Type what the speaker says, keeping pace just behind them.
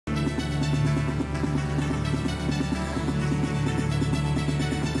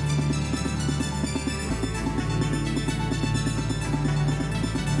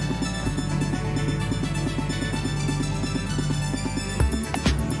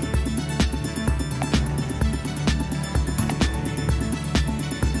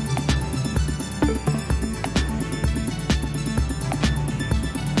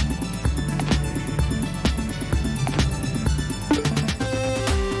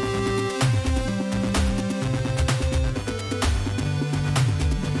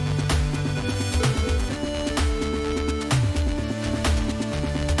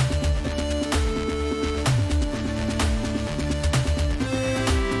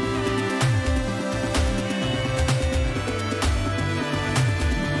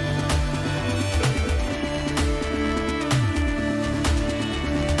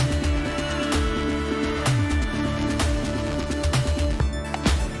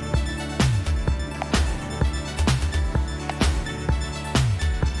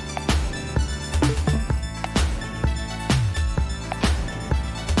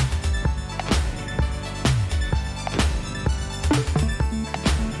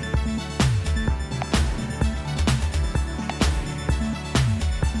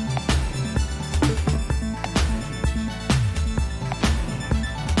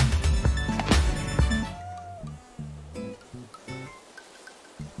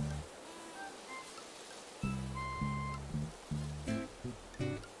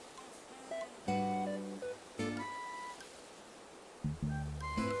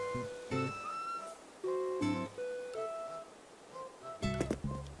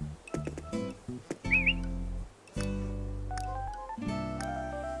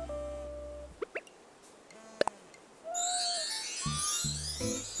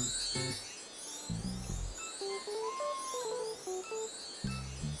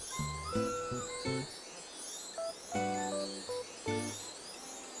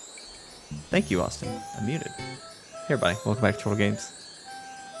Thank you, Austin. I'm muted. Hey, everybody. Welcome back to Chortle Games.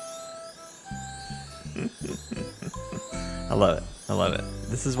 I love it. I love it.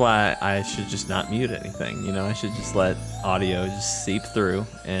 This is why I should just not mute anything. You know, I should just let audio just seep through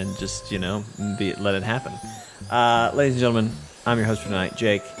and just, you know, let it happen. Ladies and gentlemen, I'm your host for tonight,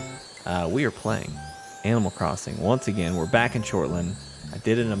 Jake. We are playing Animal Crossing. Once again, we're back in Shortland. I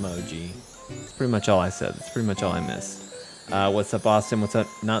did an emoji. That's pretty much all I said. That's pretty much all I missed. What's up, Austin? What's up?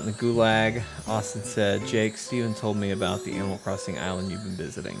 Not in the gulag. Austin said, Jake, Steven told me about the Animal Crossing island you've been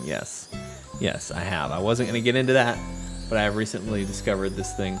visiting. Yes. Yes, I have. I wasn't going to get into that, but I have recently discovered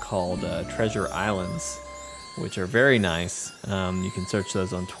this thing called Treasure Islands, which are very nice. You can search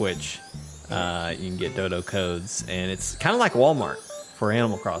those on Twitch. You can get dodo codes, and it's kind of like Walmart for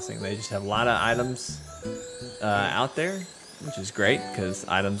Animal Crossing. They just have a lot of items out there, which is great because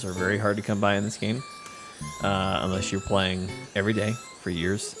items are very hard to come by in this game. Unless you're playing every day for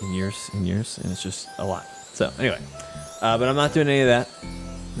years and years and years, and it's just a lot. So anyway, but I'm not doing any of that.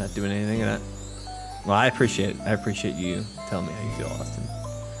 Not doing anything of that. Well, I appreciate you telling me how you feel, Austin.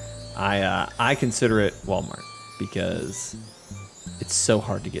 I consider it Walmart because it's so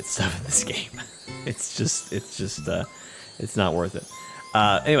hard to get stuff in this game. It's not worth it.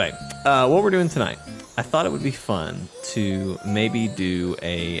 Anyway, what we're doing tonight, I thought it would be fun to maybe do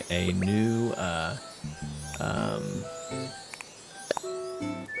a new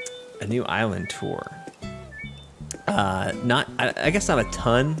island tour. I guess not a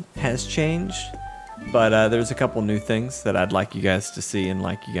ton has changed, but there's a couple new things that I'd like you guys to see and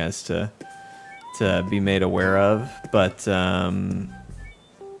like you guys to be made aware of. But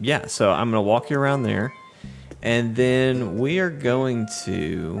yeah, so I'm gonna walk you around there, and then we are going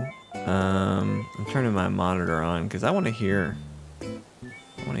to I'm turning my monitor on because I want to hear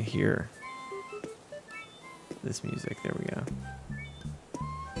this music. There we go.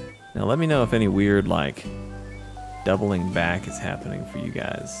 Now let me know if any weird like doubling back is happening for you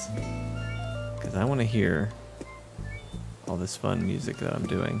guys, because I want to hear all this fun music that I'm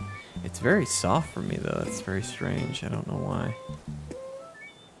doing. It's very soft for me though. It's very strange. I don't know why.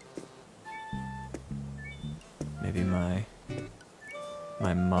 Maybe my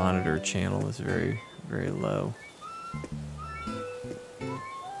monitor channel is very, very low.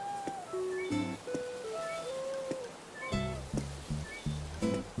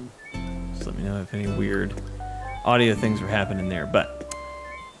 Just let me know if any weird audio things were happening there, but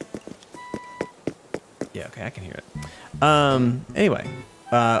yeah, okay, I can hear it. Anyway,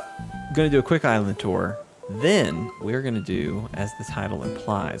 gonna do a quick island tour. Then we're gonna do, as the title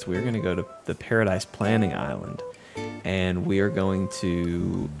implies, we're gonna go to the Paradise Planning Island, and we are going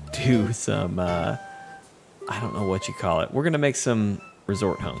to do some I don't know what you call it. We're gonna make some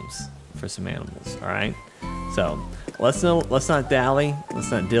resort homes for some animals. All right, so let's not dally,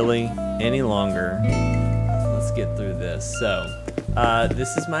 let's not dilly any longer. Let's get through this. So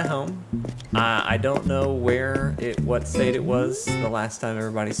this is my home. I don't know what state it was the last time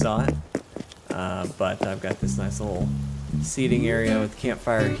everybody saw it, but I've got this nice little seating area with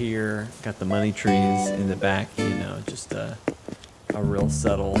campfire here. Got the money trees in the back, you know, just a real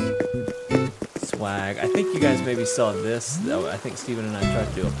subtle swag. I think you guys maybe saw this. I think Steven and I tried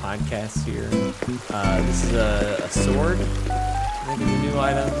to do a podcast here. This is a sword. I think it's a new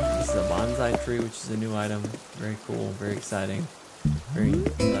item. This is a bonsai tree, which is a new item. Very cool, very exciting,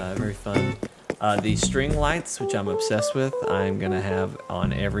 very fun. These string lights, which I'm obsessed with, I'm gonna have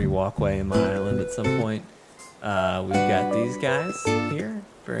on every walkway in my island at some point. We've got these guys here,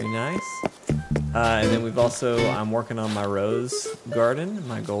 very nice. And then I'm working on my rose garden,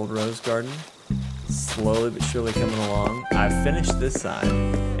 my gold rose garden. Slowly but surely coming along. I've finished this side,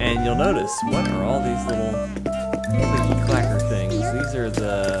 and you'll notice, what are all these little clicky clacker things? These are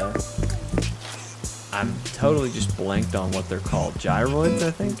I'm totally just blanked on what they're called. Gyroids,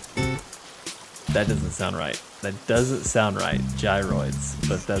 I think? That doesn't sound right. That doesn't sound right. Gyroids,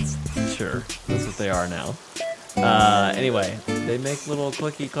 but that's what they are now. Anyway, they make little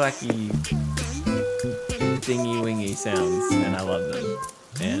clicky clacky dingy wingy sounds, and I love them.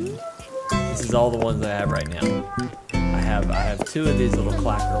 And this is all the ones I have right now. I have two of these little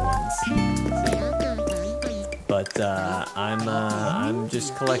clacker ones. See? But I'm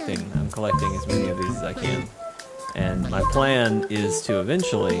just collecting. I'm collecting as many of these as I can. And my plan is to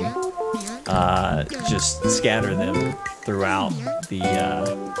eventually just scatter them throughout the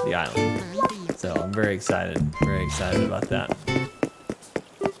island. So I'm very excited about that.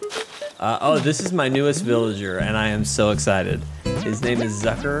 Oh, this is my newest villager, and I am so excited. His name is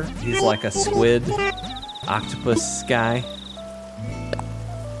Zucker. He's like a squid octopus guy.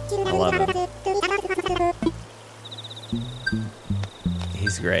 I love him.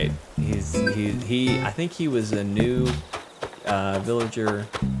 He's great. I think he was a new villager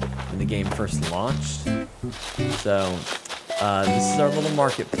when the game first launched. So this is our little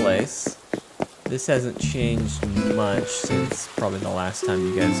marketplace. This hasn't changed much since probably the last time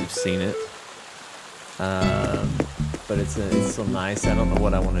you guys have seen it. But it's still nice. I don't know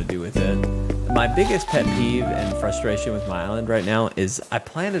what I want to do with it. My biggest pet peeve and frustration with my island right now is I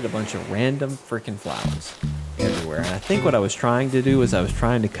planted a bunch of random freaking flowers everywhere. And I think what I was trying to do was I was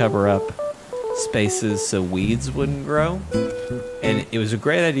trying to cover up spaces so weeds wouldn't grow. And it was a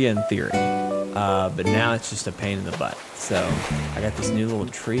great idea in theory. But now it's just a pain in the butt. So I got this new little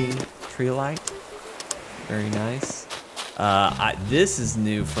tree light. Very nice. This is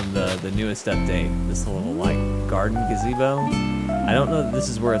new from the newest update. This little like garden gazebo. I don't know that this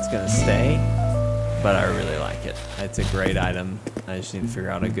is where it's gonna stay, but I really like it. It's a great item. I just need to figure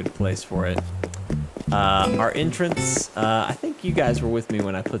out a good place for it. Our entrance, I think you guys were with me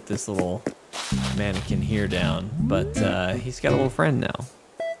when I put this little mannequin here down, but he's got a little friend now.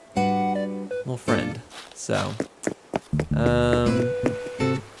 Little friend. So,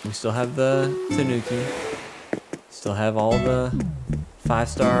 we still have the Tanuki. Still have all the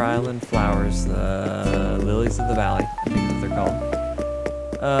 5-star island flowers, the lilies of the valley, I think that's what they're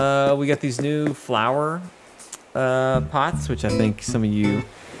called. We got these new flower pots, which I think some of you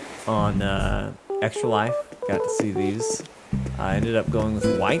on Extra Life got to see these. I ended up going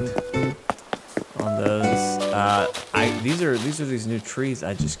with white on those. These are these new trees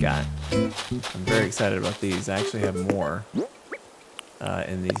I just got. I'm very excited about these. I actually have more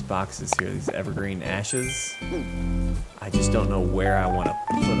in these boxes here, these evergreen ashes. I just don't know where I want to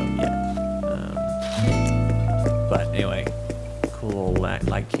put them yet. But anyway, cool little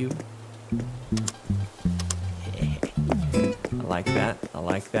light cube. I like that. I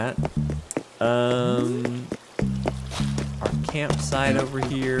like that. Our campsite over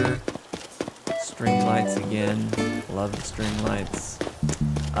here. String lights again. Love the string lights.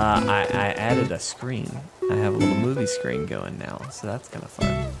 I added a screen. I have a little movie screen going now, so that's kind of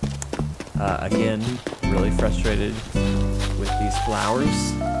fun. Again, really frustrated with these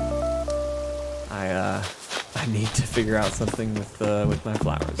flowers. I need to figure out something with my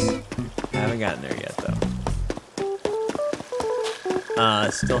flowers. I haven't gotten there yet though.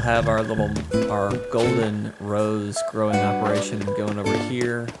 Still have our golden rose growing operation going over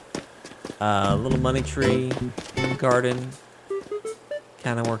here. Little money tree garden,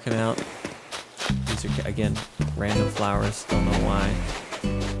 kind of working out. These are again random flowers. Don't know why.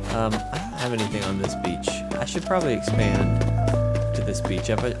 I don't have anything on this beach. I should probably expand to this beach.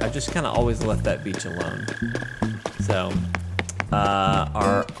 I've just kind of always left that beach alone. So,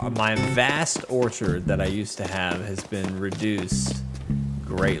 my vast orchard that I used to have has been reduced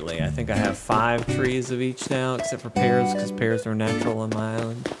greatly. I think I have 5 trees of each now, except for pears, because pears are natural on my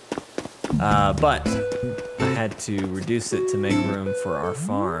island. But I had to reduce it to make room for our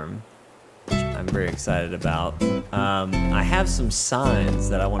farm, which I'm very excited about. I have some signs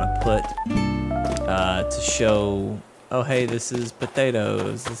that I want to put to show, oh hey, this is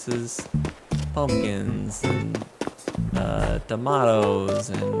potatoes, this is pumpkins, and tomatoes,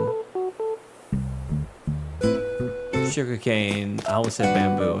 and sugarcane. I almost said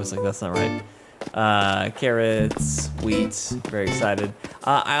bamboo. I was like, that's not right. Carrots, wheat. Very excited.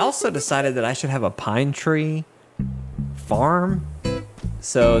 I also decided that I should have a pine tree farm.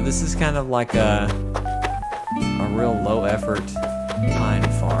 So this is kind of like a real low effort pine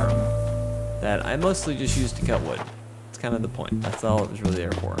farm that I mostly just use to cut wood. It's kind of the point. That's all it was really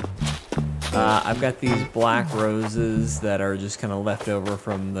there for. I've got these black roses that are just kind of left over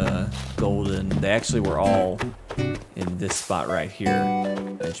from the golden. They actually were all in this spot right here.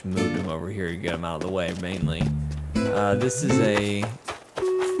 I just moved them over here to get them out of the way mainly. This is a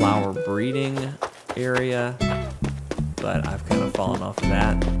flower breeding area, but I've kind of fallen off of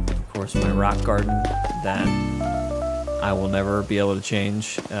that. Of course, my rock garden that I will never be able to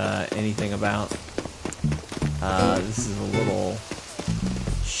change anything about. This is a little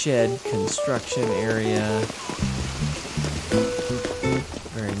shed construction area.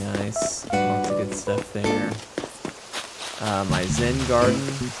 Very nice. Lots of good stuff there. My Zen garden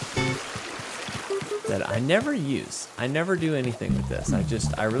that I never use. I never do anything with this.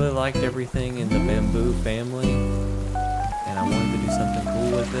 I really liked everything in the bamboo family, and I wanted to do something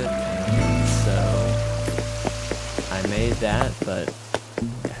cool with it. And so I made that, but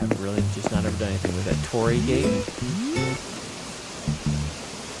I have really just not ever done anything with that. Torii gate.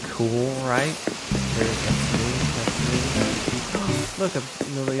 Cool, right? That's me. Look, a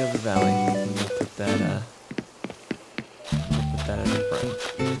lily of the valley. We'll put that in the front.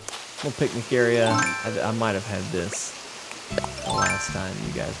 Little picnic area. I might have had this the last time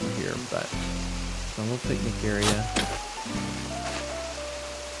you guys were here, but a little picnic area.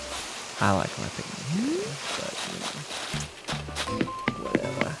 I like my picnic area, but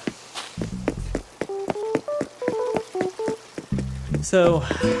whatever. So,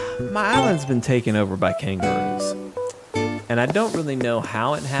 my island's been taken over by kangaroos, and I don't really know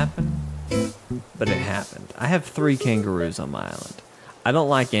how it happened, but it happened. I have 3 kangaroos on my island. I don't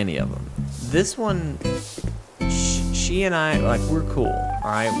like any of them. This one, she and I, like, we're cool, all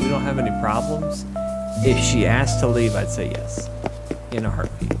right? We don't have any problems. If she asked to leave, I'd say yes, in a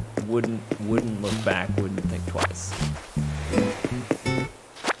heartbeat. Wouldn't look back, wouldn't think twice.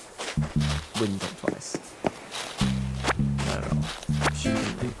 Wouldn't think twice. Not at all. She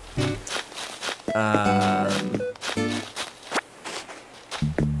can leave.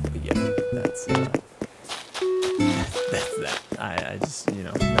 But yeah, that's that. I just, you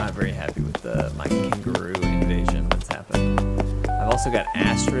know, not very happy with my kangaroo invasion that's happened. I've also got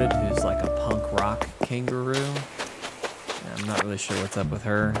Astrid, who's like a punk rock kangaroo. I'm not really sure what's up with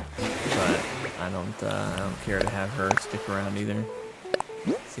her, but I don't care to have her stick around either.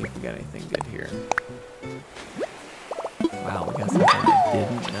 Let's see if we got anything good here. Wow, we got something I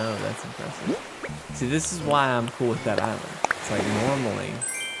didn't know. That's impressive. See, this is why I'm cool with that island. It's like normally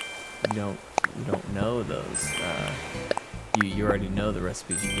you don't know those. You already know the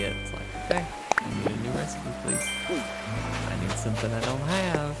recipes you get. It's like, okay, I need a new recipe, please. I need something I don't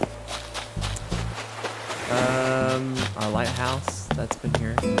have. Our lighthouse, that's been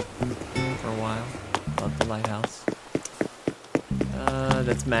here for a while. Love the lighthouse.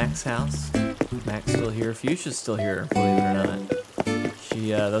 That's Mac's house. Mac's still here. Fuchsia's still here, believe it or not.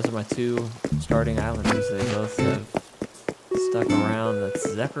 Those are my 2 starting islanders. They both have stuck around. That's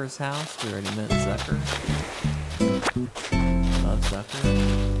Zucker's house. We already met Zucker. Love Zucker.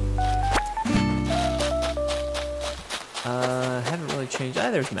 Haven't really changed.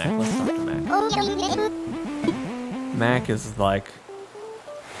 There's Mac. Let's talk to Mac. Mac is like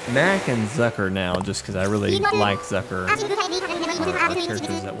Mac and Zucker now, just because I really like Zucker. Are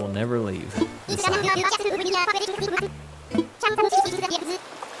characters that will never leave this island.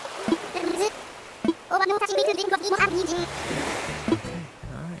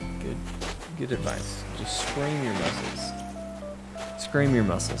 Alright, good advice. Just scream your muscles. Scream your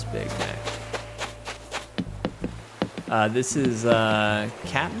muscles big, Mac. This is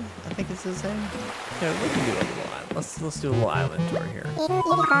Captain, I think it's his name. Yeah, we can do a little island. Let's do a little island tour here.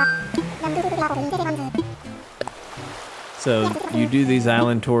 So you do these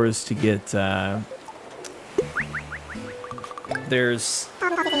island tours to get. There's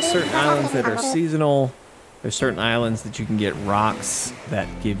certain islands that are seasonal. There's certain islands that you can get rocks that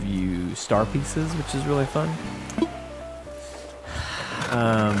give you star pieces, which is really fun.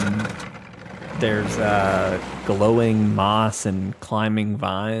 There's glowing moss and climbing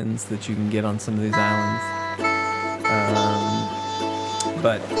vines that you can get on some of these islands.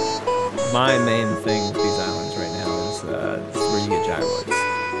 But my main thing with these islands right now is where you get gyroids.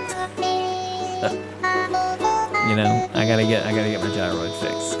 You know, I gotta get my gyroid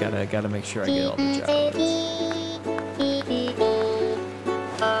fixed. Gotta make sure I get all the gyroids.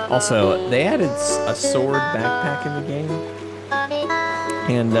 Also, they added a sword backpack in the game,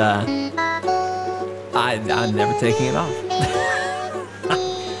 and I'm never taking it off.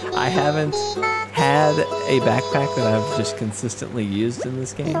 I haven't had a backpack that I've just consistently used in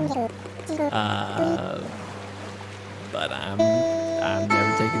this game, but I'm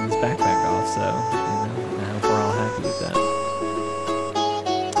never taking this backpack off. So you know, I hope we're all happy with that.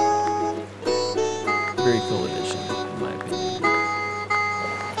 Very cool addition, in my opinion.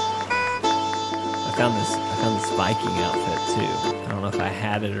 I found this Viking outfit too. I don't know if I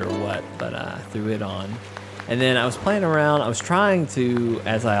had it or what, but I threw it on. And then I was playing around. I was trying to,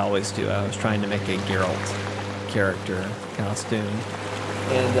 as I always do, I was trying to make a Geralt character costume.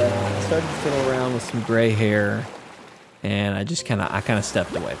 And I started to fiddle around with some gray hair. And I just kind of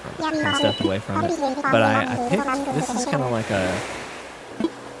stepped away from it. But I picked, this is kind of like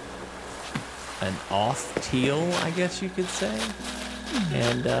an off teal, I guess you could say.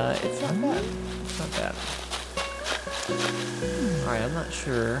 And it's not bad. It's not bad. Alright, I'm not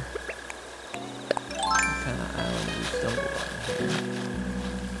sure what kind of island we stumbled on here.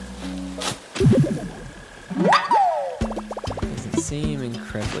 Doesn't seem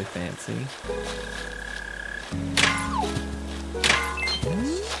incredibly fancy.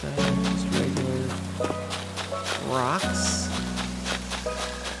 It's just regular rocks.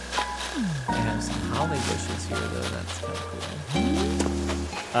 They have some holly bushes here, though. That's kind of cool.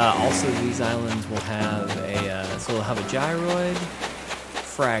 Also, these islands will have a so we'll have a gyroid.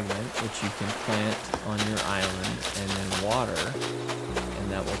 fragment, which you can plant on your island and then water, and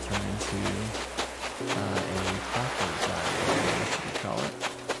that will turn into a Crawford's island, what should we call it?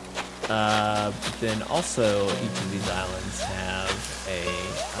 But then also each of these islands have a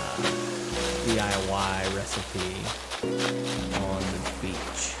DIY recipe on the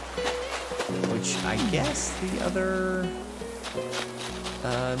beach, which I guess the other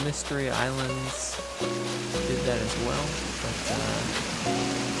mystery islands did that as well, but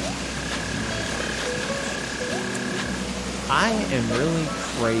I am really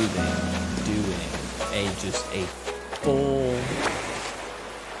craving doing just a full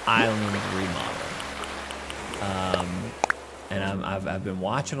island remodel. And I've been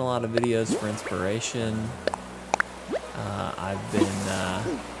watching a lot of videos for inspiration. I've been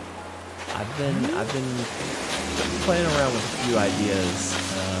playing around with a few ideas.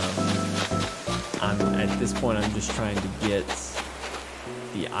 At this point, I'm just trying to get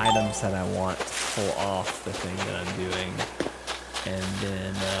the items that I want to pull off the thing that I'm doing, and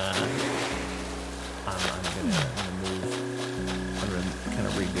then I'm gonna kind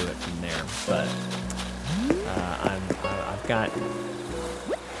of redo it from there. But I've got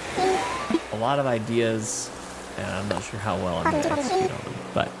a lot of ideas, and I'm not sure how well I'm gonna execute on them.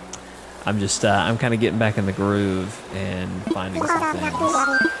 But I'm just I'm kind of getting back in the groove and finding some things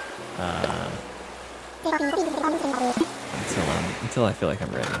until I feel like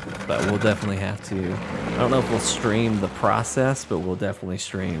I'm ready. But we'll definitely have to. I don't know if we'll stream the process, but we'll definitely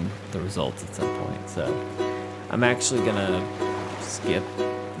stream the results at some point. So I'm actually gonna skip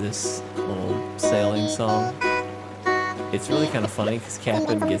this little sailing song. It's really kind of funny because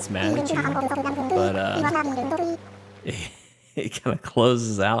Captain gets mad at you, but it kind of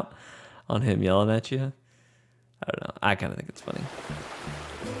closes out on him yelling at you. I don't know. I kind of think it's funny.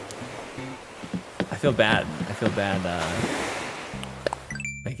 I feel bad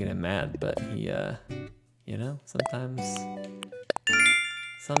making him mad, but he, you know, sometimes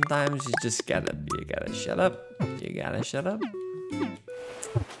you just gotta shut up. You gotta shut up.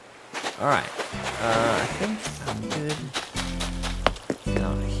 All right. I think I'm good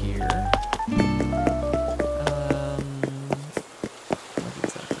down here.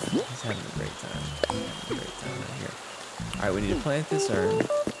 He's having a great time right here. All right, we need to plant this herb.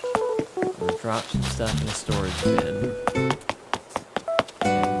 I'm gonna drop some stuff in the storage bin,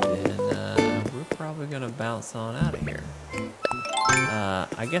 and then we're probably gonna bounce on out of here.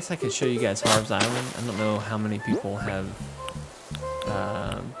 I guess I could show you guys Harv's Island. I don't know how many people have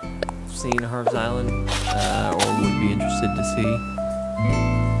seen Harv's Island or would be interested to see,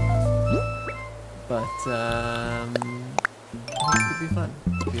 but I think it could be fun.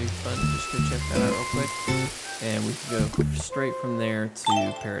 It'd be fun to just go check that out real quick, and we can go straight from there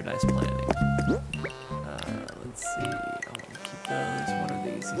to Paradise Planning. Let's see. I want to keep those. What are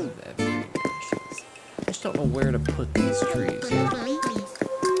these? These are the evergreen ashes. I just don't know where to put these trees.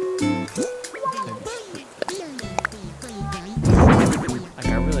 Like,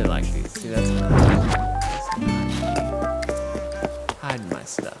 I really like these. See, that's hiding my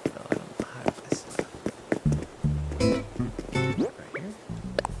stuff. No, I don't hide my stuff.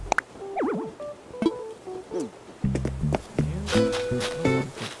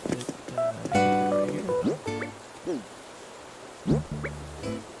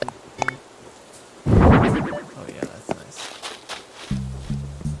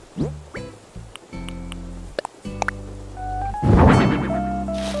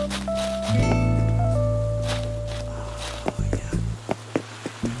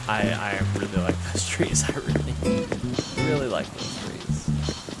 I really like those trees. I really like those trees.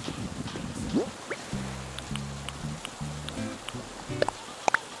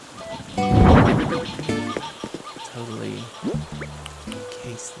 Totally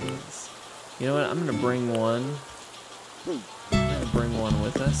encase these. You know what? I'm gonna bring one.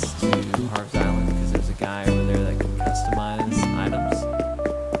 With us to Harv's Island because there's a guy over there that can customize items.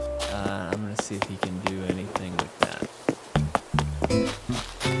 I'm gonna see if he can do anything with that.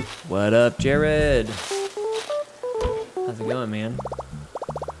 What up, Jared? How's it going, man?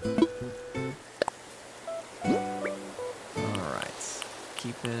 Alright.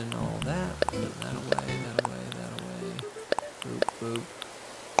 Keeping all that. Put that away, that away, that away. Boop, boop.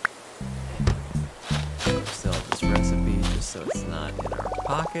 Still have this recipe just so it's not in our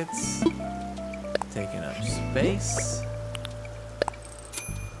pockets. Taking up space.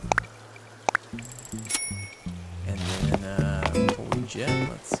 And then, before we jet,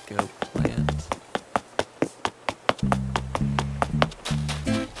 let's go plant.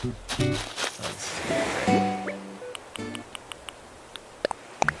 Let's see.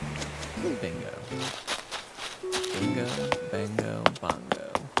 Bingo. Bingo, bango, bongo.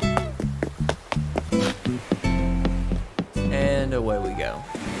 and away we go.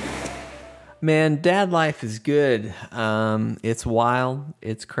 Man, dad life is good. It's wild.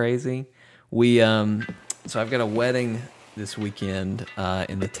 It's crazy. So I've got a wedding this weekend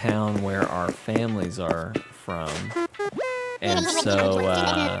in the town where our families are from, and so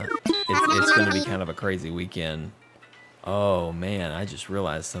it's going to be kind of a crazy weekend. Oh man, I just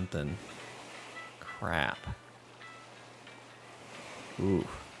realized something. Crap. Ooh.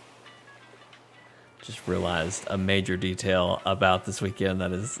 Just realized a major detail about this weekend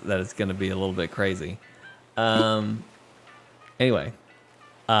that is going to be a little bit crazy. Anyway,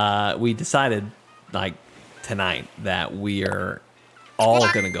 we decided like tonight that we are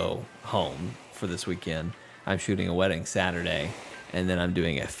all going to go home for this weekend. I'm shooting a wedding Saturday, and then I'm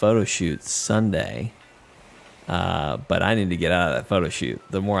doing a photo shoot Sunday. But I need to get out of that photo shoot.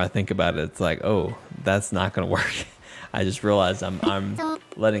 The more I think about it, it's like, oh, that's not going to work. I just realized I'm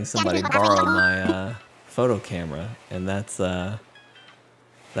letting somebody borrow my photo camera, and that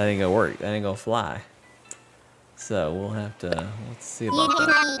ain't gonna work. That ain't gonna fly. So we'll have to let's see about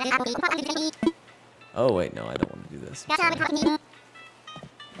that. Oh wait, no, I don't want to do this. Go to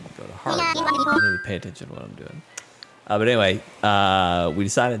hard mode. I need to pay attention to what I'm doing. But anyway, we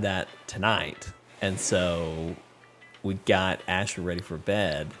decided that tonight, and so we got Asher ready for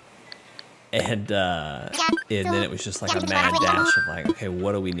bed. And then it was just like a mad dash of like, okay,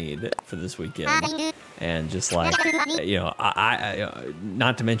 what do we need for this weekend? And just like, you know, I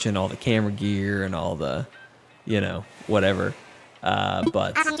not to mention all the camera gear and all the, you know, whatever,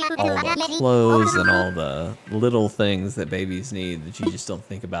 but all the clothes and all the little things that babies need that you just don't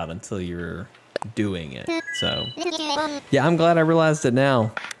think about until you're doing it. So, yeah, I'm glad I realized it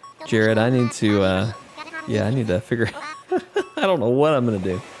now, Jared. I need to, I need to figure. I don't know what I'm gonna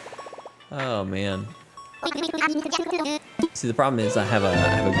do. Oh man. See, the problem is I have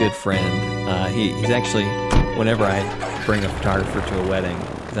a good friend. He's actually, whenever I bring a photographer to a wedding,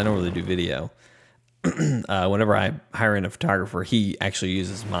 because I don't really do video, whenever I hire in a photographer, he actually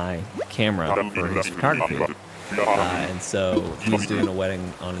uses my camera for his photography. And so he's doing a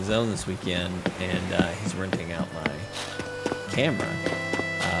wedding on his own this weekend, and he's renting out my camera.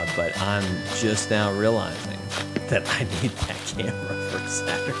 But I'm just now realizing that I need that camera for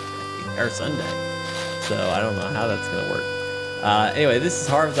Saturday. Or Sunday, so I don't know how that's gonna work. Anyway, this is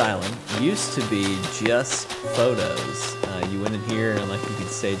Harv's Island. Used to be just photos. You went in here and like you could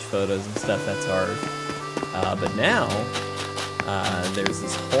stage photos and stuff. That's Harv. But now there's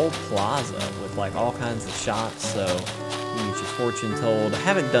this whole plaza with like all kinds of shops. So you can get your fortune told. I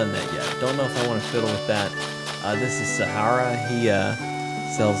haven't done that yet. Don't know if I want to fiddle with that. This is Sahara. He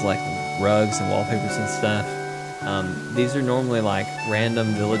sells like rugs and wallpapers and stuff. These are normally like random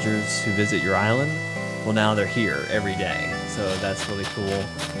villagers who visit your island. Well, now they're here every day, so that's really cool.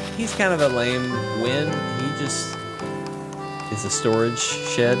 He's kind of a lame win. He just is a storage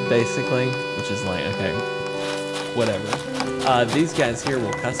shed, basically, which is like, okay, whatever. These guys here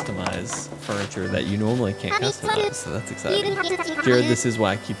will customize furniture that you normally can't customize, so that's exciting. Jared, this is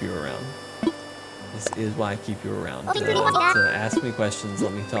why I keep you around. This is why I keep you around. To ask me questions,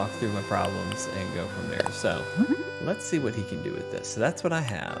 let me talk through my problems, and go from there. So, let's see what he can do with this. So that's what I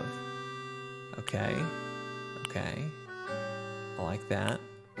have. Okay. Okay. I like that.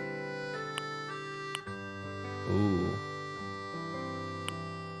 Ooh.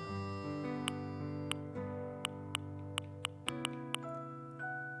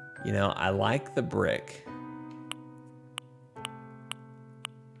 You know, I like the brick.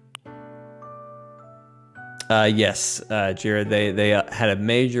 Yes, Jared, they had a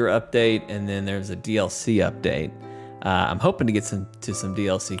major update, and then there's a DLC update. I'm hoping to get some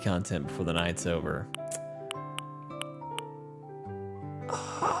DLC content before the night's over.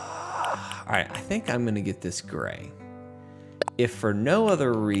 All right, I think I'm gonna get this gray. If for no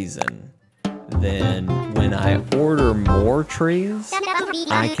other reason than when I order more trees,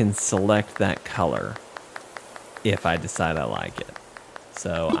 I can select that color if I decide I like it.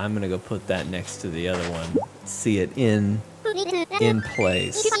 So I'm gonna go put that next to the other one, see it in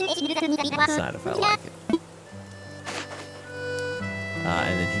place, decide if I like it.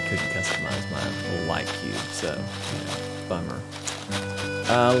 And then he couldn't customize my little light cube, so you know, bummer.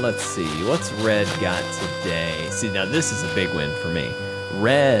 Let's see, what's Red got today? See, now this is a big win for me.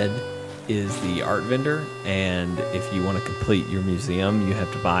 Red is the art vendor, and if you want to complete your museum, you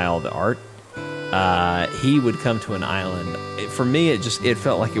have to buy all the art. He would come to an island. For me, it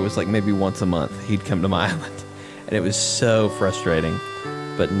felt like it was like maybe once a month he'd come to my island, and it was so frustrating.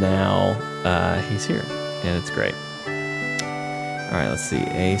 But now he's here, and it's great. All right, let's see.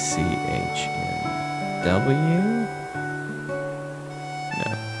 ACHNW. No,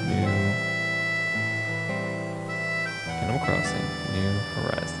 new. Animal Crossing, New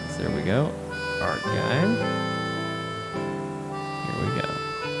Horizons. There we go. Art guide. Here we go.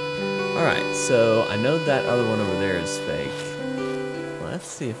 All right, so I know that other one over there is fake. Let's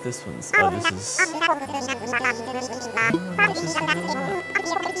see if this one's. Oh, this is.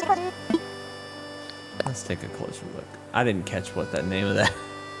 Let's take a closer look. I didn't catch what that name of that.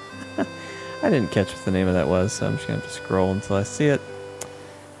 I didn't catch what the name of that was, so I'm just gonna have to scroll until I see it.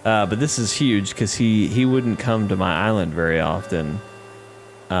 But this is huge because he wouldn't come to my island very often.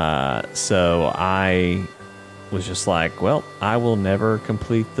 So I was just like, well, I will never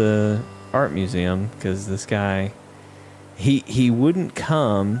complete the art museum because this guy, he wouldn't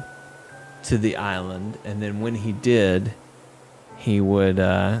come to the island, and then when he did,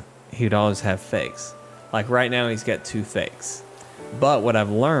 he'd always have fakes. Like right now, he's got 2 fakes. But what I've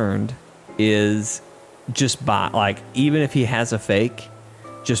learned is just buy, like, even if he has a fake,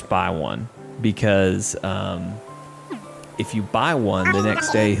 just buy one, because if you buy one, the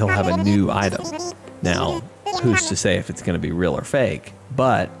next day he'll have a new item. Now, who's to say if it's going to be real or fake?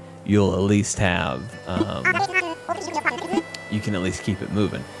 But you'll at least have, you can at least keep it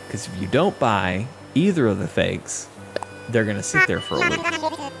moving. Because if you don't buy either of the fakes, they're going to sit there for a week.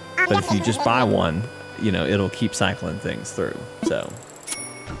 But if you just buy one, you know, it'll keep cycling things through. So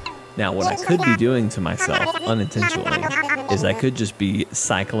now what I could be doing to myself unintentionally is I could just be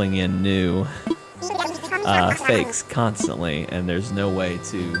cycling in new fakes constantly, and there's no way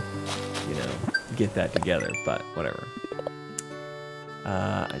to, you know, get that together, but whatever.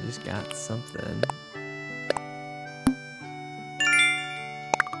 I just got something.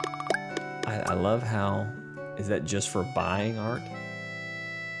 I love how, is that just for buying art?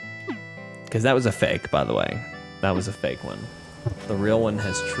 Because that was a fake, by the way. That was a fake one. The real one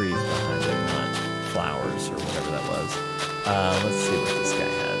has trees behind it, not flowers or whatever that was. Let's see what this guy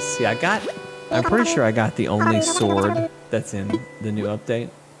has. See, I'm pretty sure I got the only sword that's in the new update.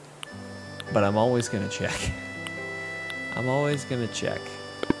 But I'm always going to check. I'm always going to check.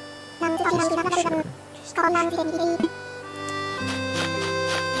 Just to be sure. Just to be sure.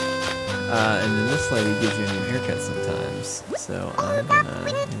 And then this lady gives you a new haircut sometimes. So I'm gonna,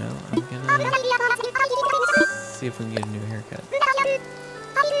 you know, see if we can get a new haircut.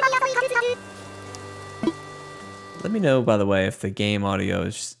 Let me know, by the way, if the game audio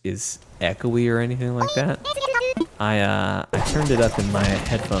is echoey or anything like that. I turned it up in my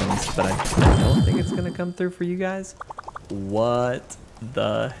headphones, but I don't think it's gonna come through for you guys. What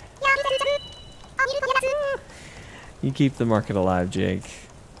the? You keep the market alive, Jake.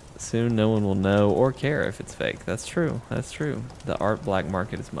 Soon no one will know or care if it's fake. That's true. That's true. The art black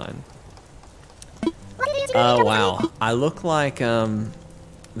market is mine. Oh, wow. I look like the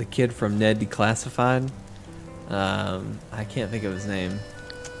kid from Ned Declassified. I can't think of his name.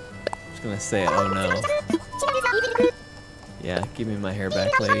 I'm just going to say it. Oh, no. Yeah, give me my hair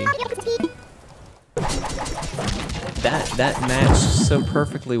back, lady. That matched so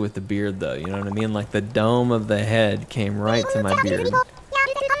perfectly with the beard, though. You know what I mean? Like, the dome of the head came right to my beard.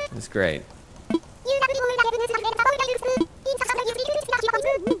 It's great.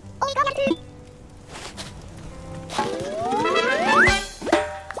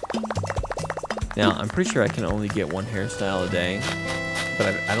 Now, I'm pretty sure I can only get one hairstyle a day,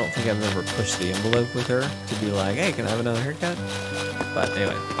 but I don't think I've ever pushed the envelope with her to be like, hey, can I have another haircut? But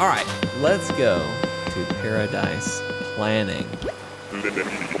anyway, all right, let's go to Paradise Planning.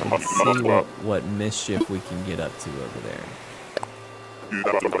 Let's see what mischief we can get up to over there.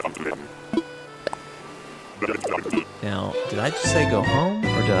 Now, did I just say go home,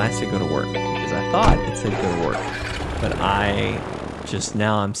 or did I say go to work? Because I thought it said go to work, but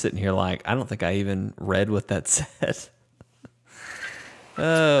now I'm sitting here like, I don't think I even read what that said.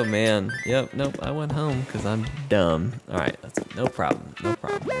 Oh, man. Yep, nope, I went home because I'm dumb. All right, that's no problem, no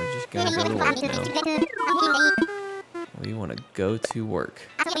problem. We're just going to go to work now. We want to go to work.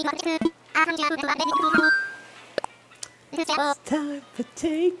 It's time for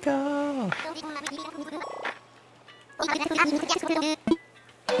takeoff.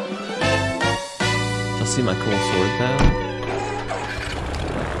 You'll see my cool sword though. I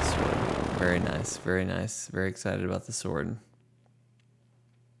like the sword. Very nice, very nice. Very excited about the sword.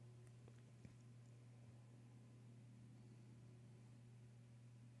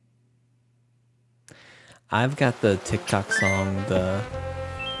 I've got the TikTok song, the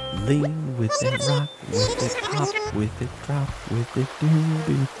lean with it, rock with it, hop with it, drop with it,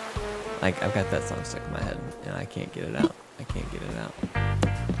 do. Like, I've got that song stuck in my head, and I can't get it out. I can't get it out.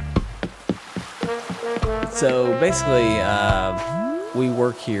 So basically, we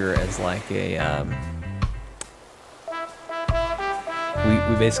work here as like a,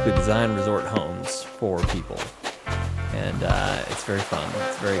 we basically design resort homes for people. and it's very fun.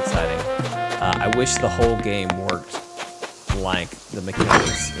 It's very exciting. I wish the whole game worked like the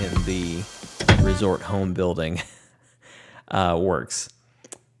mechanics in the resort home building works,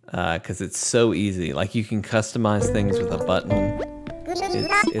 because it's so easy. Like, you can customize things with a button.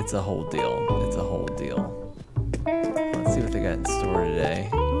 It's a whole deal. It's a whole deal. Let's see what they got in store today.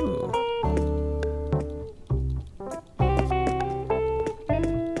 Ooh.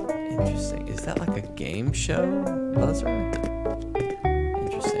 Interesting. Is that like a game show buzzer?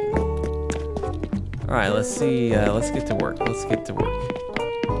 Interesting. All right, let's see. Let's get to work. Let's get to work.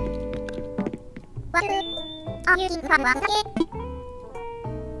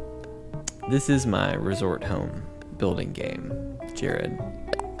 This is my resort home building game, Jared,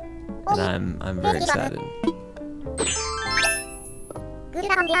 and I'm very excited.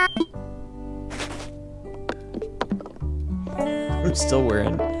 I'm still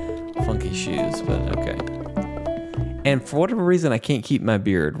wearing funky shoes, but okay. And for whatever reason, I can't keep my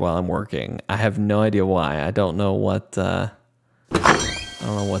beard while I'm working. I have no idea why. I don't know what. I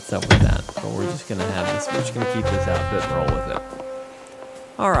don't know what's up with that. But we're just gonna have this. We're just gonna keep this outfit and roll with it.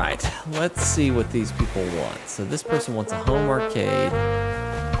 All right, let's see what these people want. So this person wants a home arcade.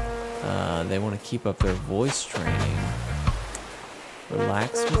 They want to keep up their voice training.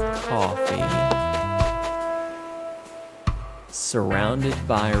 Relax with coffee. Surrounded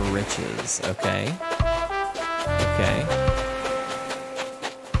by riches. Okay. Okay.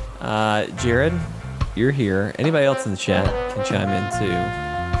 Jared, you're here. Anybody else in the chat can chime in too.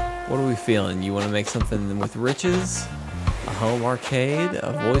 What are we feeling? You want to make something with riches? A home arcade?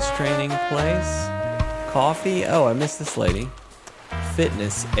 A voice training place? Coffee? Oh, I missed this lady.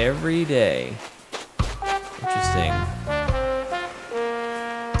 Fitness every day. Interesting.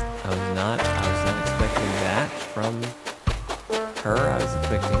 I was not expecting that from her. I was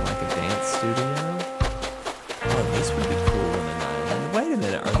expecting like a dance studio. Oh, this would be cool in an island. Wait a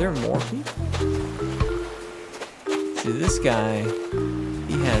minute, are there more people? See, this guy,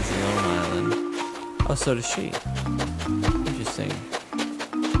 he has his own island. Oh, so does she. Interesting.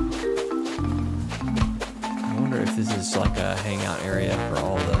 I wonder if this is like a hangout area for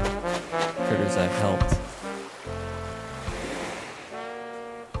all the critters I've helped.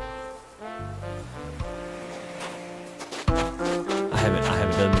 I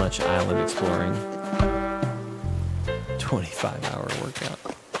haven't done much island exploring. 25-hour workout.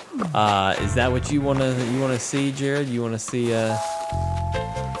 Is that what you wanna see, Jared? You wanna see a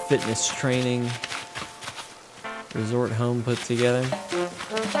fitness training resort home put together?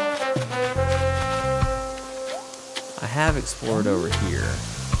 I have explored over here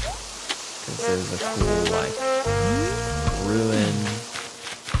because there's a cool like ruin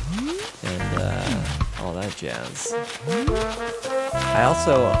and all that jazz.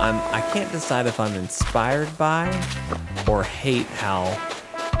 I can't decide if I'm inspired by or hate how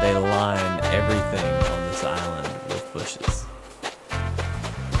they line everything on this island with bushes.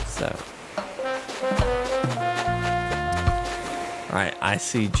 So, all right, I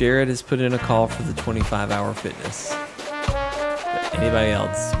see Jared has put in a call for the 25-hour fitness. But anybody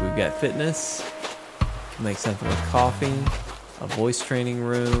else? We've got fitness. Can make something with coffee, a voice training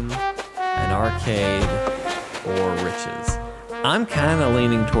room, an arcade, or riches. I'm kind of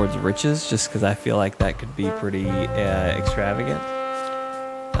leaning towards riches just because I feel like that could be pretty extravagant.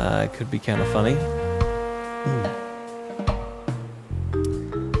 It could be kind of funny.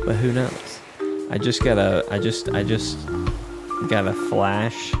 But who knows? I just got a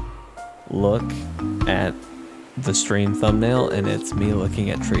flash look at the stream thumbnail, and it's me looking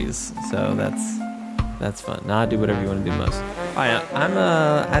at trees. So that's fun. Now do whatever you want to do most. All right,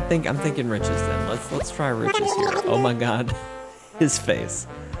 I'm thinking riches then. Let's try riches here. Oh my God, his face.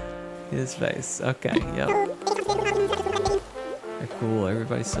 Okay, yep. They're cool.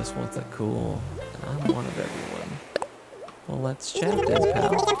 Everybody just wants a cool. And I'm one of everyone. Well, let's chat then,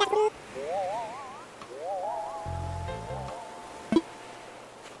 pal.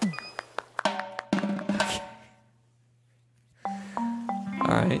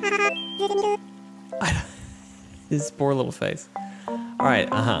 Alright. His poor little face.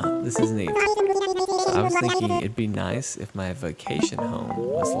 Alright, this is neat. So I was thinking it'd be nice if my vacation home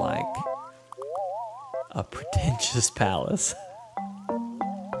was like a pretentious palace.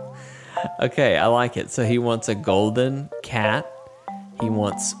 Okay, I like it. So he wants a golden cat. He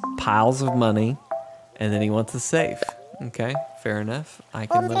wants piles of money. And then he wants a safe. Okay, fair enough. I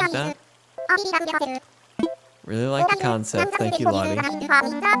can live with that. Really like the concept. Thank you, Lottie.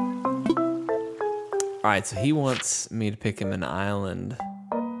 Alright, so he wants me to pick him an island.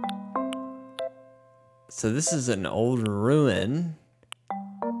 So this is an old ruin.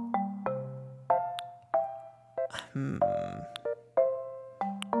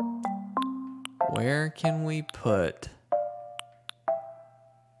 Where can we put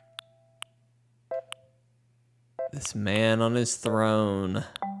this man on his throne?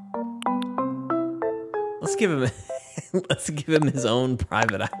 Let's give him let's give him his own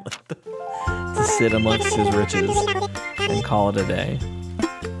private island to sit amongst his riches and call it a day.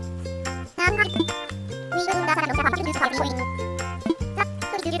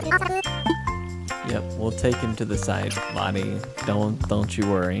 Yep, we'll take him to the site, Lottie. Don't you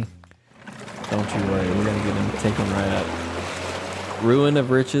worry. Don't you worry. We're gonna get him taken right up. Ruin of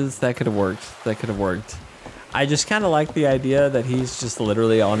riches. That could have worked. That could have worked. I just kind of like the idea that he's just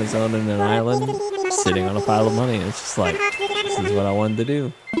literally on his own in an island, sitting on a pile of money. It's just like, this is what I wanted to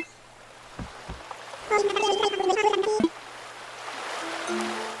do.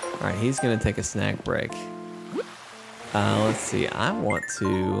 All right, he's gonna take a snack break. Let's see. I want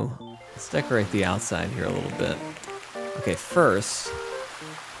to let's decorate the outside here a little bit. Okay, first,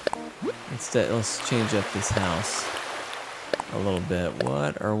 let's change up this house a little bit.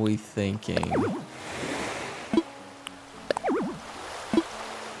 What are we thinking?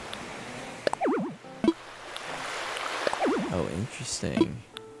 Oh, interesting.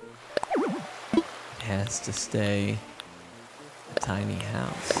 It has to stay a tiny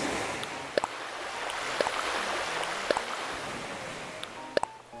house.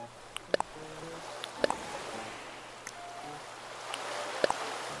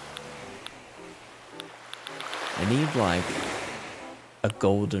 I need like a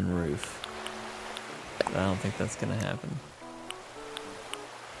golden roof, but I don't think that's gonna happen.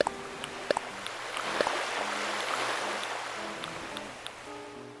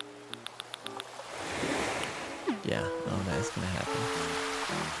 Yeah, no, that's gonna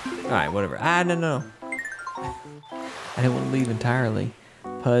happen. All right, whatever. No. I didn't want to leave entirely.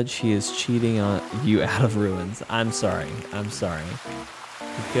 Pudge, he is cheating on you out of ruins. I'm sorry. I'm sorry.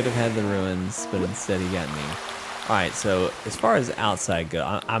 He could have had the ruins, but instead he got me. All right, so as far as outside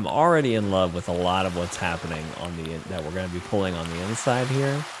go, I'm already in love with a lot of what's happening on that we're going to be pulling on the inside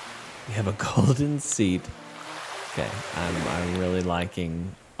here. We have a golden seat. Okay, I'm really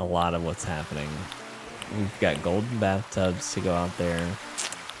liking a lot of what's happening. We've got golden bathtubs to go out there.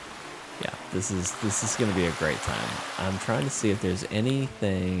 Yeah, this is going to be a great time. I'm trying to see if there's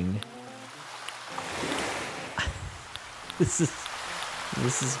anything.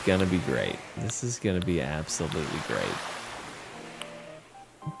 This is gonna be great. This is gonna be absolutely great.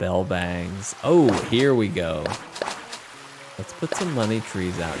 Bell bangs. Oh, here we go. Let's put some money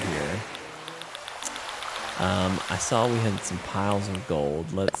trees out here. I saw we had some piles of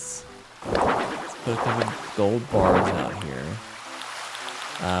gold. Let's put a couple of gold bars out here.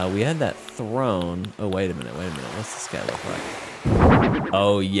 We had that throne. Oh, wait a minute. What's this guy look like?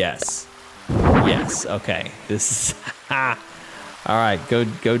 Oh, yes. Yes, okay. This is... All right, go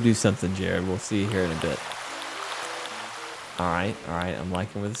do something, Jared. We'll see you here in a bit. All right. I'm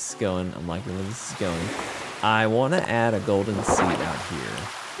liking where this is going. I want to add a golden seat out here.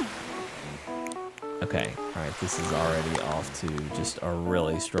 Okay. All right. This is already off to just a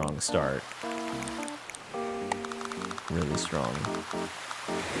really strong start. Really strong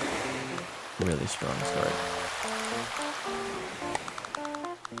start.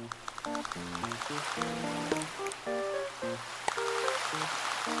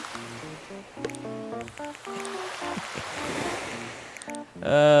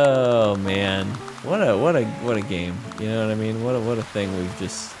 Oh man, what a game! You know what I mean? What a thing we've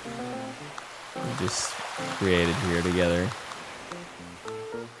just created here together.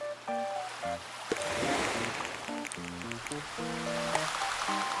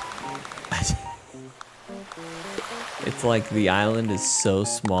 It's like the island is so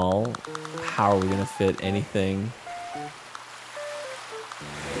small. How are we gonna fit anything?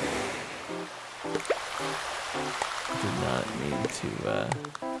 Did not mean to. There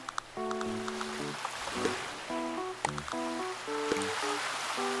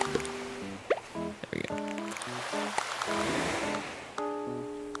we go.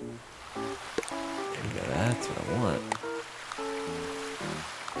 There we go. That's what I want.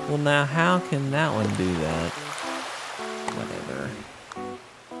 Well, now how can that one do that? Whatever.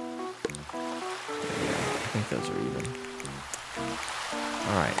 I think those are even.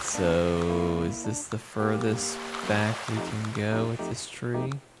 Alright, so is this the furthest back we can go with this tree?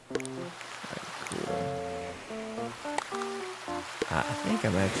 Alright, cool. I think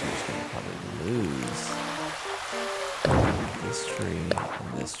I'm actually just going to probably lose this tree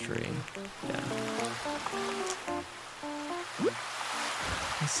and this tree. Yeah.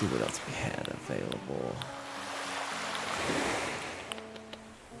 Let's see what else we had available.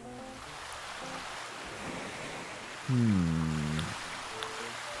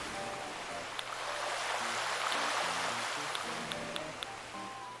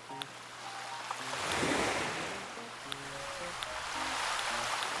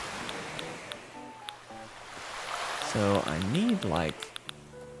 So I need like...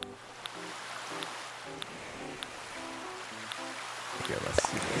 Here, let's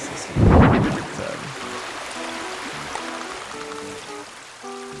see this.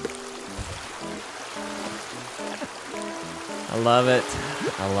 I love it.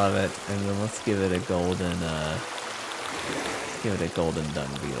 I love it. And then let's give it a golden, dung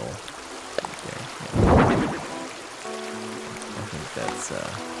beetle. Okay. I think that's,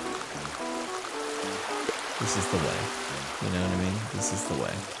 this is the way. You know what I mean? This is the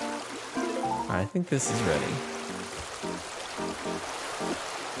way. Alright, I think this is ready.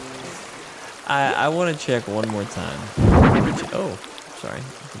 I want to check one more time. Oh, sorry.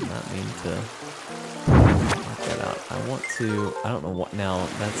 I did not mean to knock that out. I want to... I don't know what... Now,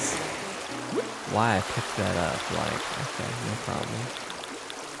 that's why I picked that up. Like, okay, no problem.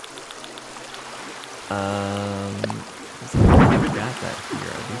 I've got that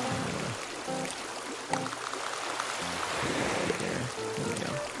here. I do kind of... There we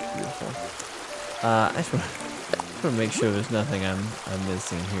go. Beautiful. I just want to make sure there's nothing I'm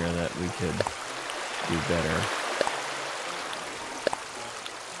missing here that we could do better.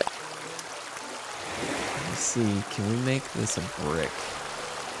 Let's see, can we make this a brick?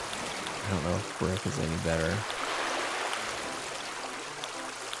 I don't know if brick is any better.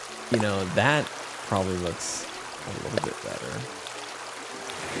 You know, that probably looks a little bit better.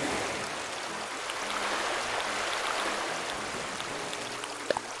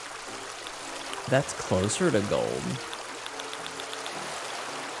 That's closer to gold.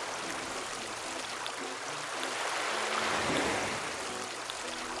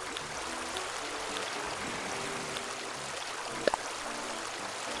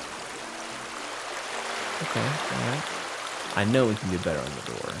 Okay, alright. I know we can do better on the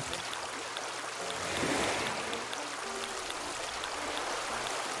door.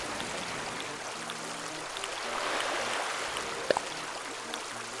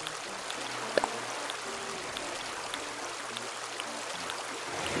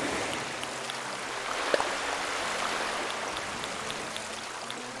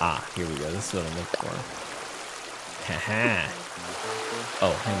 Ah, here we go. This is what I'm looking for. Haha.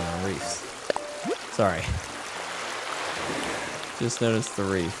 Oh, hang on, reefs. Sorry. Just noticed the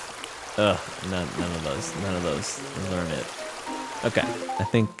reef. Ugh, none of those. None of those. Those aren't it. Okay, I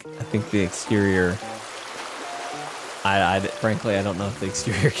think the exterior. Frankly, I don't know if the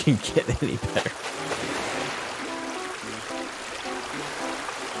exterior can get any better.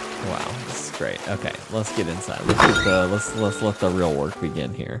 Wow, this is great. Okay, let's get inside. Let's let the real work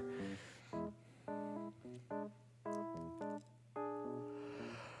begin here.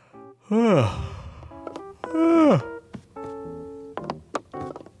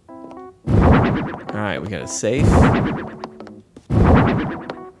 All right, we got a safe.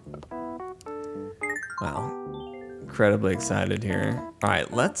 Wow, incredibly excited here. All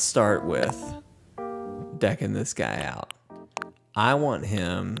right, let's start with decking this guy out. I want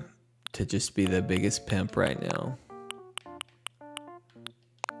him to just be the biggest pimp right now.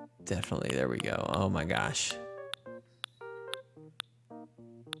 Definitely, there we go. Oh my gosh.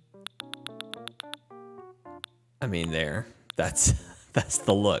 I mean, there. That's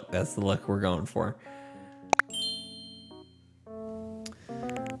the look. That's the look we're going for.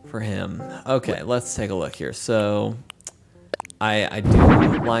 For him. Okay, let's take a look here. So, I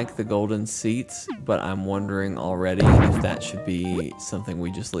do like the golden seats, but I'm wondering already if that should be something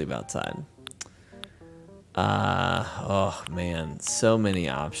we just leave outside. Oh man, so many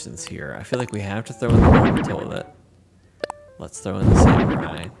options here. I feel like we have to throw in the golden toilet. Let's throw in the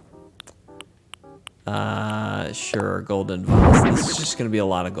samurai. Sure, golden vase. This is just gonna be a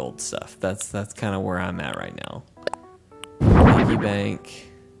lot of gold stuff. That's kind of where I'm at right now. Piggy bank.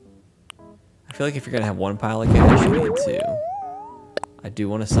 I feel like if you're gonna have one pile of cash, you need two. I do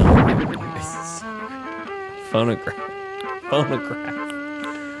want a sonograph. Phonograph.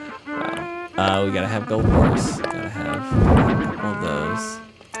 Wow. We gotta have gold bars. Gotta have a couple of those.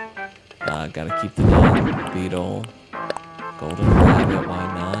 Gotta keep the dung beetle. Golden rabbit, why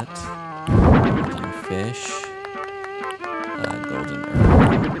not? Golden fish. Golden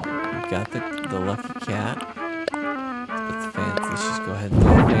herb. We've got the lucky cat. Let's just go ahead and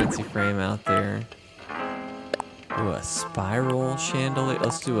throw the fancy frame out there. Ooh, a spiral chandelier.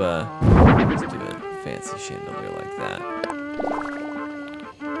 Let's do a fancy chandelier like that.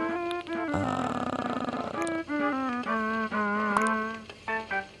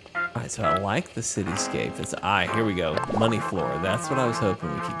 Alright, so I like the cityscape. That's here we go. Money floor. That's what I was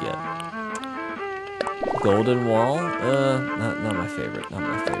hoping we could get. Golden wall? Not my favorite. Not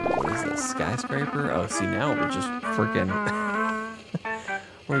my favorite. What is this? Skyscraper? Oh, see, now we're just freaking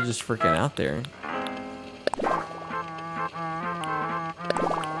we're just freaking out there.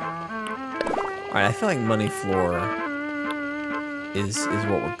 Alright, I feel like money floor is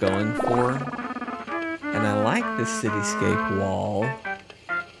what we're going for. And I like the cityscape wall.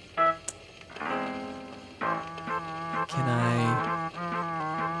 Can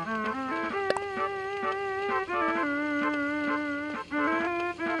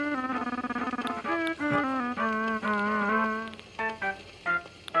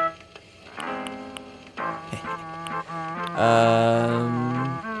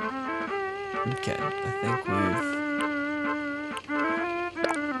okay, I think we've...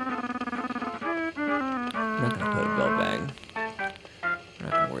 I'm not gonna put a bell bag. We're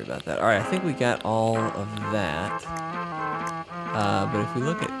not gonna worry about that. Alright, I think we got all of that. But if we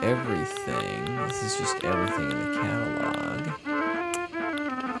look at everything, this is just everything in the catalog.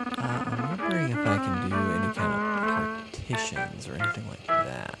 I'm wondering if I can do any kind of partitions or anything like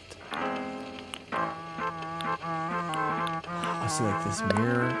that. I see like this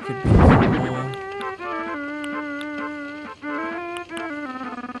mirror could be cool.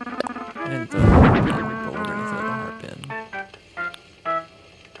 I didn't throw the harp in, but we're gonna throw the harp in.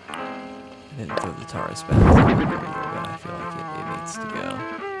 I didn't throw the Taurus back in there either, but I feel like it needs to go.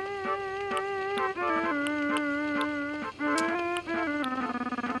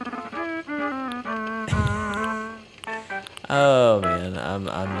 Oh man, I'm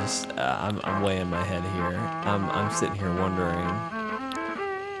way in my head here. I'm sitting here wondering.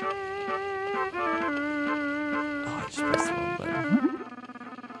 Oh, I just pressed the wrong button.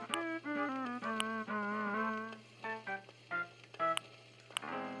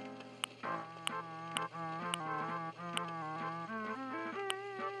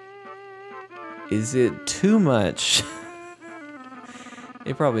 Is it too much?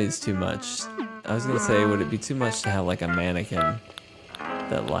 It probably is too much. I was gonna say, would it be too much to have like a mannequin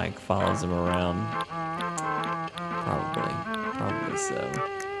that like follows him around? Probably so.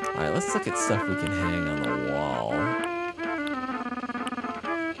 All right, let's look at stuff we can hang on the wall.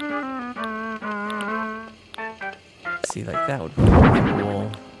 See, like that would be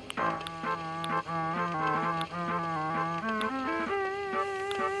cool.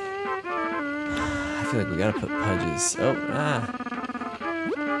 I feel like we gotta put Pudge's.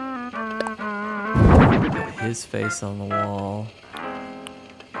 Put his face on the wall.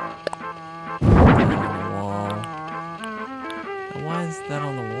 That on the wall. Now, why is that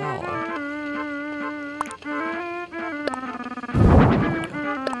on the wall?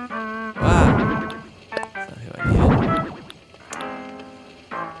 Wow. That's not who I needed.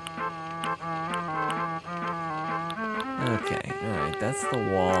 Okay, alright, that's the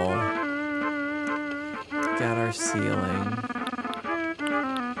wall. Got our ceiling.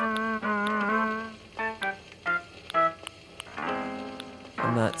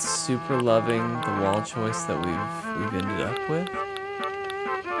 I'm not super loving the wall choice that we've ended up with.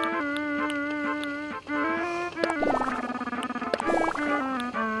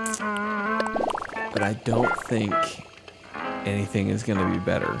 But I don't think anything is going to be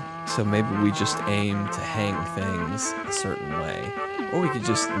better. So maybe we just aim to hang things a certain way. Or we could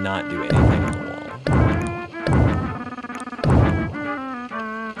just not do anything on the wall.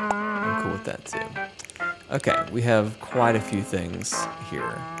 I'm cool with that too. Okay, we have quite a few things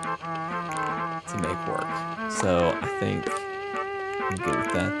here to make work. So I think I'm good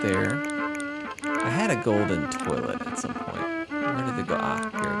with that there. I had a golden toilet at some point. Where did it go? Ah,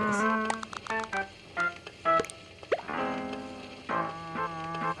 here it is.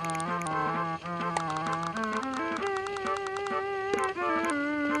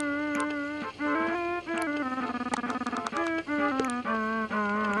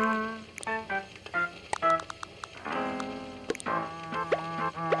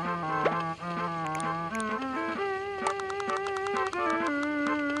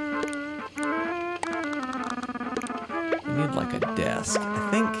 Like a desk. I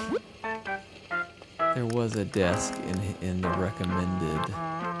think there was a desk in the recommended.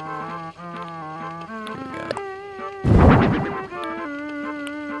 Here we go.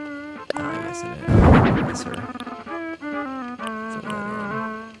 Ah, yes, it is. Compressor. Throw that in.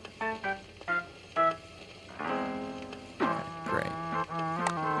 Okay, great.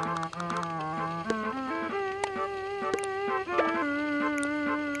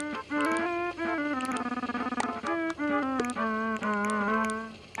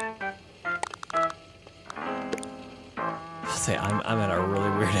 say I'm at a really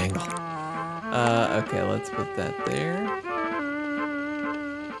weird angle. Okay, let's put that there.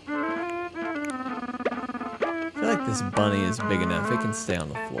 I feel like this bunny is big enough. It can stay on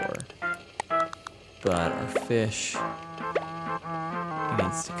the floor. But our fish, he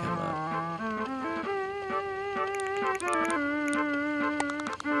needs to come up.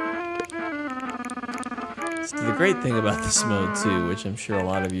 So the great thing about this mode too, which I'm sure a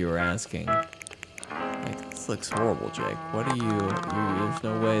lot of you are asking, like, this looks horrible, Jake. What are you there's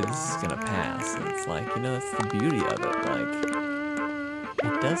no way this is gonna pass. And it's like, you know, that's the beauty of it. Like,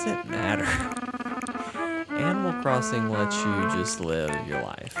 it doesn't matter. Animal Crossing lets you just live your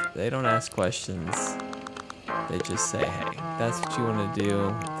life. They don't ask questions. They just say, hey, that's what you want to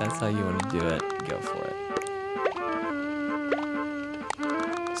do. That's how you want to do it. Go for it.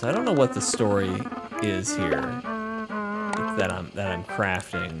 So I don't know what the story is here that I'm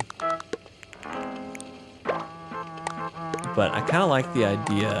crafting, but I kind of like the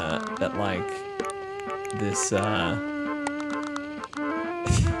idea that like this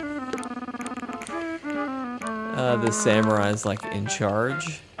this samurai's like in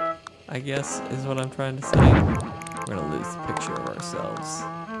charge, I guess is what I'm trying to say. We're gonna lose the picture of ourselves.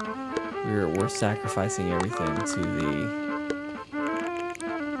 We're sacrificing everything to the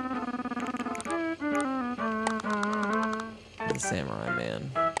samurai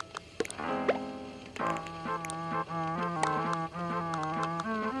man.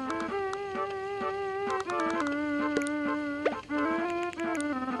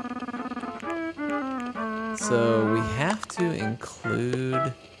 So we have to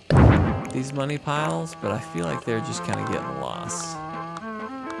include these money piles, but I feel like they're just kind of getting lost.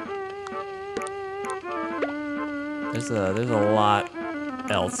 There's a lot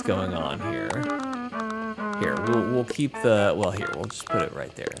else going on here. Here, we'll keep the, well, here, we'll just put it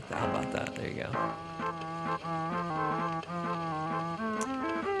right there. How about that? There you go.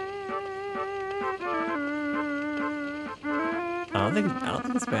 I don't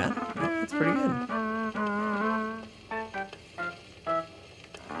think it's bad. I think it's pretty good.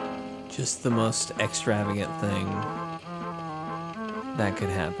 Just the most extravagant thing that could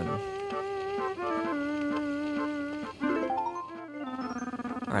happen.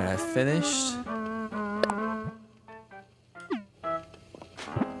 All right, I finished.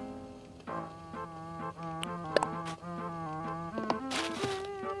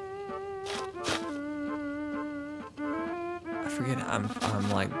 I'm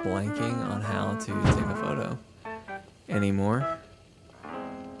like blanking on how to take a photo anymore.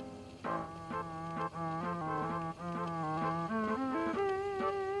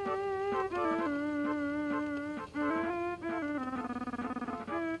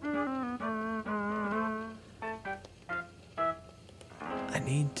 I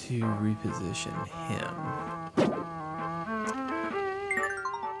need to reposition him.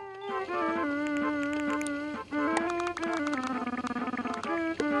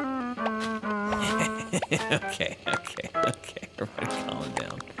 Okay. Everybody calm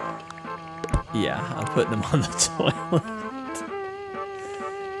down. Yeah, I'm putting him on the toilet.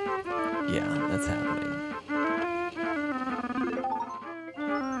 Yeah, that's happening.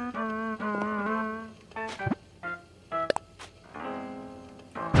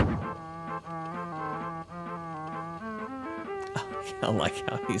 I like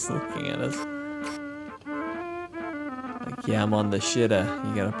how he's looking at us. Like, yeah, I'm on the shitta.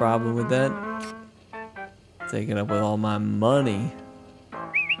 You got a problem with that? Taking up with all my money.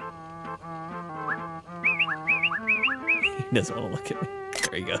 He doesn't want to look at me.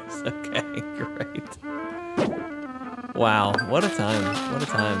 There he goes. Okay, great. Wow, what a time. What a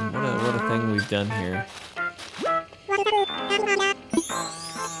time. What a thing we've done here.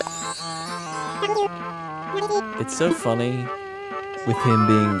 It's so funny with him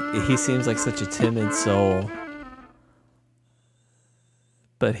being, he seems like such a timid soul.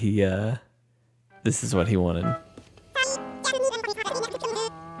 But he, this is what he wanted.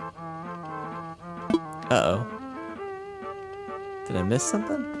 Uh-oh. Did I miss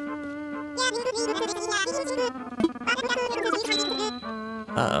something?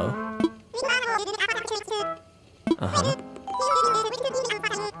 Uh-oh. Uh-huh.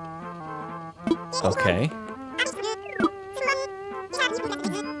 Okay.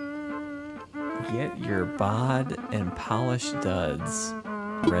 Get your bod and polished duds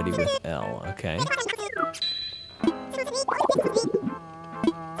ready with L, okay?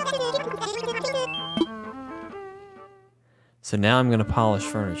 So now I'm gonna polish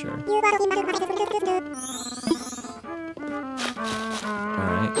furniture.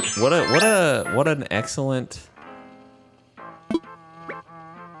 Alright. What an excellent –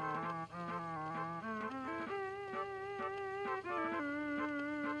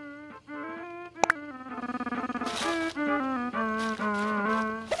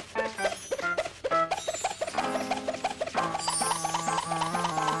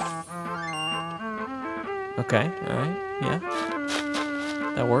 Okay, all right, yeah.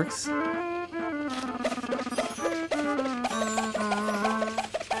 That works.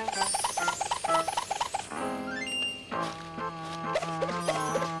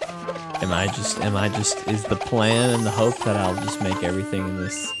 Is the plan and the hope that I'll just make everything in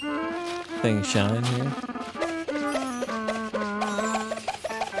this thing shine here?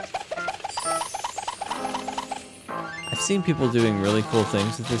 I've seen people doing really cool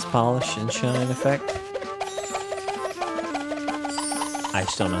things with this polish and shine effect. I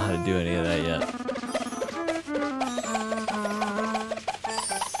just don't know how to do any of that yet.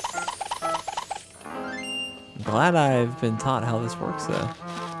 I'm glad I've been taught how this works though.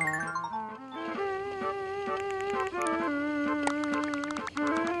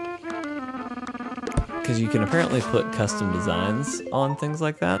 Because you can apparently put custom designs on things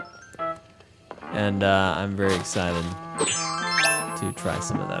like that. And I'm very excited to try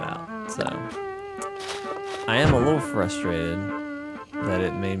some of that out. So I am a little frustrated that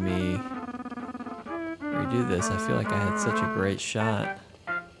it made me redo this. I feel like I had such a great shot.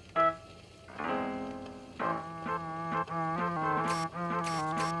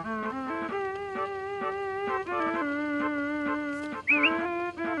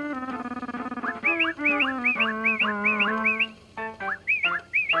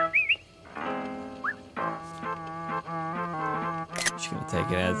 Just gonna take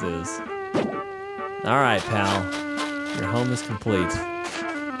it as is. All right, pal. Your home is complete.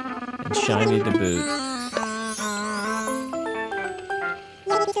 And shiny to boot.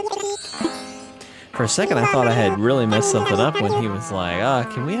 For a second, I thought I had really messed something up when he was like,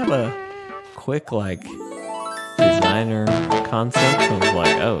 can we have a quick, like, designer concept? I was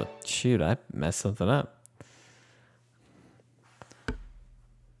like, oh, shoot, I messed something up.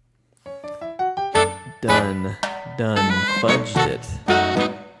 Done, fudged it.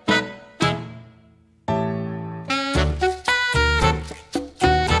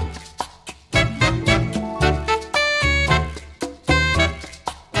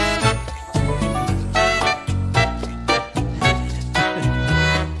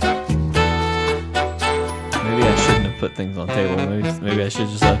 Put things on table. Maybe I should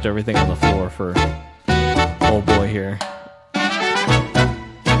just left everything on the floor for old boy here.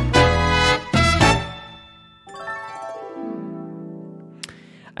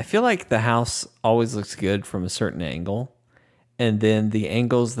 I feel like the house always looks good from a certain angle, and then the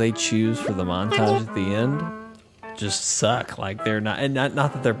angles they choose for the montage at the end just suck. Like they're not, and not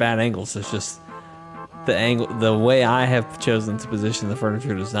that they're bad angles. It's just the angle, the way I have chosen to position the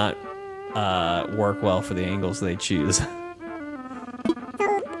furniture does not work well for the angles they choose.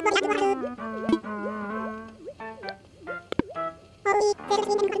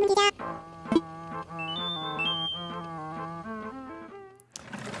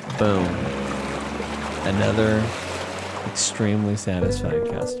 Boom. Another extremely satisfied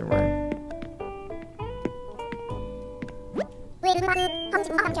customer.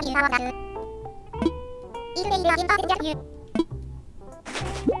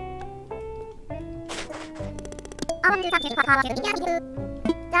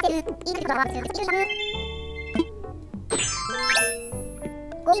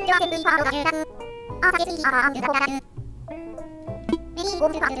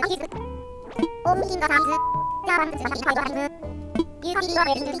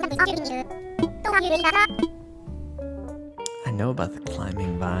 I know about the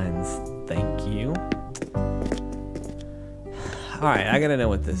climbing vines. Thank you. Alright, I gotta know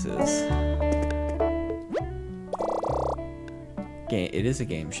what this is. It is a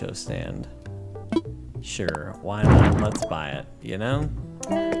game show stand. Sure, why not? Let's buy it, you know?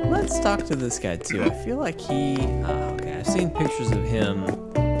 Let's talk to this guy too. I feel like he... okay, I've seen pictures of him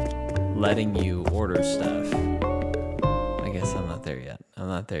letting you order stuff. I guess I'm not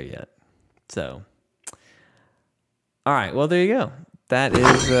there yet. So... Alright, well there you go. That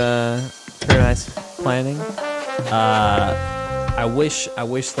is Paradise Planning. I wish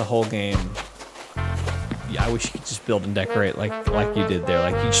the whole game... I wish you could just build and decorate like you did there.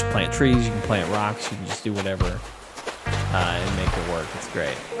 Like you just plant trees, you can plant rocks, you can just do whatever and make it work. It's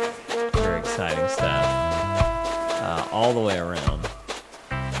great. Very exciting stuff. All the way around.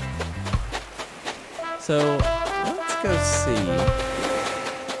 So let's go see.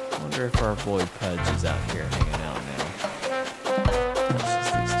 I wonder if our boy Pudge is out here hanging out now. It's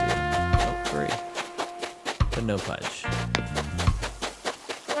just these two. Oh, three. But no Pudge.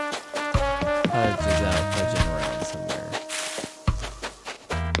 Pudge is out pudging around somewhere.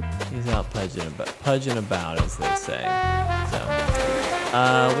 He's out pudging about, as they say. So,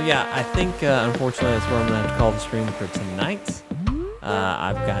 well, yeah, I think unfortunately that's where I'm gonna have to call the stream for tonight.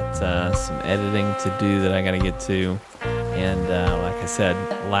 I've got some editing to do that I got to get to. And like I said,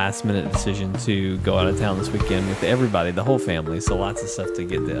 last minute decision to go out of town this weekend with everybody, the whole family. So lots of stuff to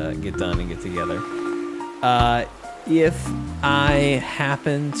get done and get together. If I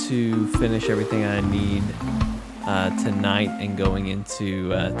happen to finish everything I need tonight and going into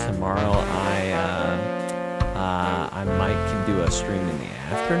tomorrow, I might can do a stream in the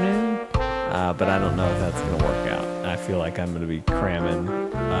afternoon, but I don't know if that's going to work out. I feel like I'm going to be cramming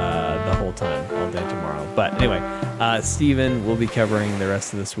the whole time, all day tomorrow. But anyway, Steven will be covering the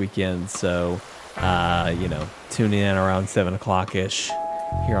rest of this weekend, so, tune in around 7 o'clock-ish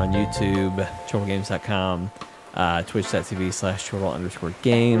here on YouTube, chortlegames.com,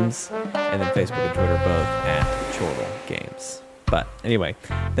 twitch.tv/chortle_games, and then Facebook and Twitter both at Chortle Games. But anyway,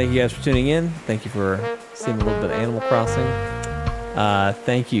 thank you guys for tuning in. Thank you for seeing a little bit of Animal Crossing.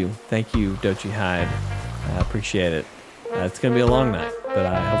 Thank you, Dochi Hyde. I appreciate it. It's going to be a long night, but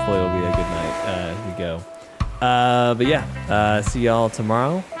hopefully it'll be a good night as we go. But yeah, see y'all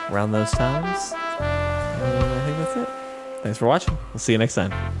tomorrow around those times. I think that's it. Thanks for watching. We'll see you next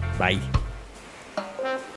time. Bye.